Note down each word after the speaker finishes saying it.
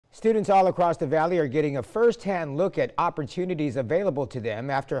Students all across the valley are getting a first-hand look at opportunities available to them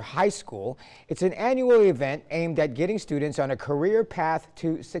after high school. It's an annual event aimed at getting students on a career path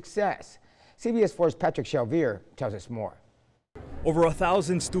to success. CBS 4's Patrick Shelvier tells us more. Over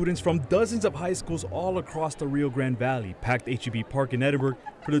 1,000 students from dozens of high schools all across the Rio Grande Valley packed HEB Park in Edinburgh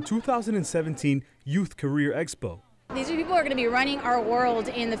for the 2017 Youth Career Expo. These are people who are going to be running our world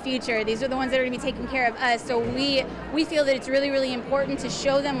in the future. These are the ones that are going to be taking care of us. So we feel that it's really important to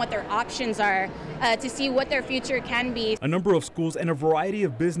show them what their options are, to see what their future can be. A number of schools and a variety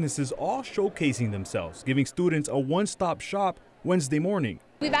of businesses all showcasing themselves, giving students a one-stop shop Wednesday morning.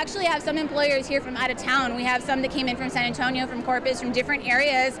 We've actually have some employers here from out of town. We have some that came in from San Antonio, from Corpus, from different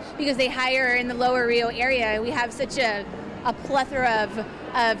areas because they hire in the lower Rio area. We have such a plethora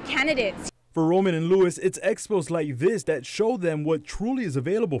of candidates. For Roman and Lewis, it's expos like this that show them what truly is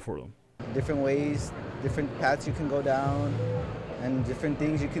available for them. Different ways, different paths you can go down, and different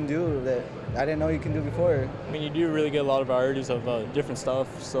things you can do that I didn't know you can do before. I mean, you do really get a lot of varieties of different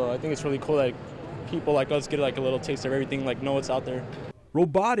stuff, so I think it's really cool that people like us get like a little taste of everything, like know what's out there.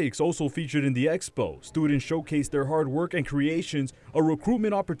 Robotics also featured in the expo. Students showcase their hard work and creations, a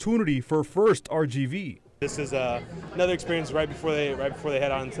recruitment opportunity for First RGV. This is another experience right before they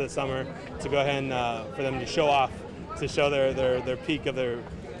head on into the summer to go ahead and for them to show off, to show their peak of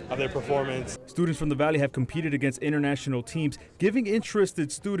their performance. Students from the Valley have competed against international teams, giving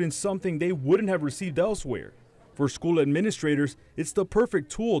interested students something they wouldn't have received elsewhere. For school administrators, it's the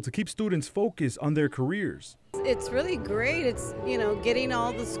perfect tool to keep students focused on their careers. It's really great. It's, getting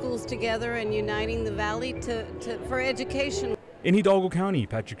all the schools together and uniting the Valley for education. In Hidalgo County,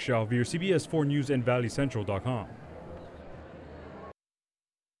 Patrick Shelvier, CBS 4 News and ValleyCentral.com.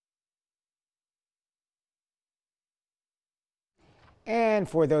 And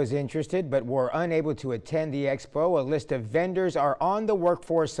for those interested but were unable to attend the expo, a list of vendors are on the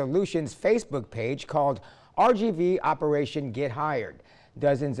Workforce Solutions Facebook page called RGV Operation Get Hired.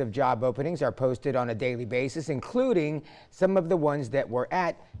 Dozens of job openings are posted on a daily basis, including some of the ones that were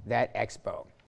at that expo.